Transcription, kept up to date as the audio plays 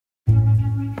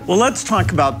Well, let's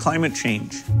talk about climate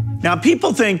change. Now,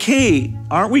 people think, hey,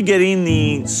 aren't we getting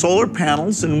the solar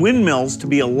panels and windmills to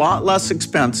be a lot less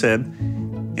expensive?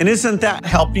 And isn't that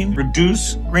helping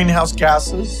reduce greenhouse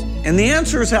gases? And the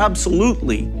answer is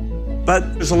absolutely.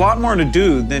 But there's a lot more to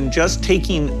do than just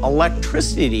taking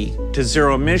electricity to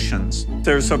zero emissions.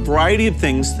 There's a variety of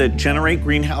things that generate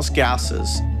greenhouse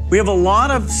gases. We have a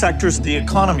lot of sectors of the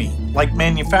economy, like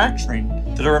manufacturing,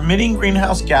 that are emitting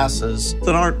greenhouse gases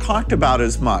that aren't talked about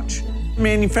as much.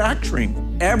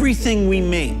 Manufacturing, everything we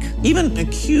make, even a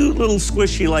cute little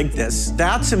squishy like this,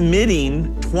 that's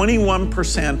emitting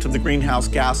 21% of the greenhouse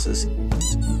gases.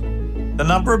 The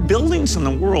number of buildings in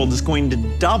the world is going to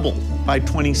double by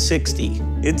 2060.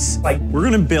 It's like we're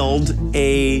going to build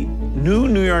a new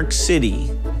New York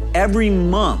City every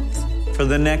month for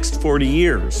the next 40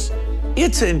 years.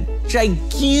 It's a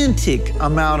gigantic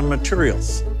amount of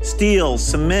materials. Steel,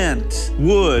 cement,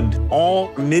 wood,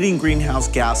 all emitting greenhouse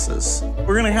gases.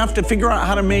 We're going to have to figure out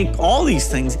how to make all these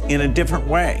things in a different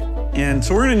way. And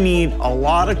so we're going to need a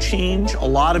lot of change, a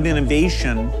lot of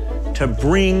innovation to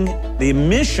bring the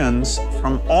emissions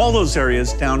from all those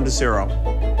areas down to zero.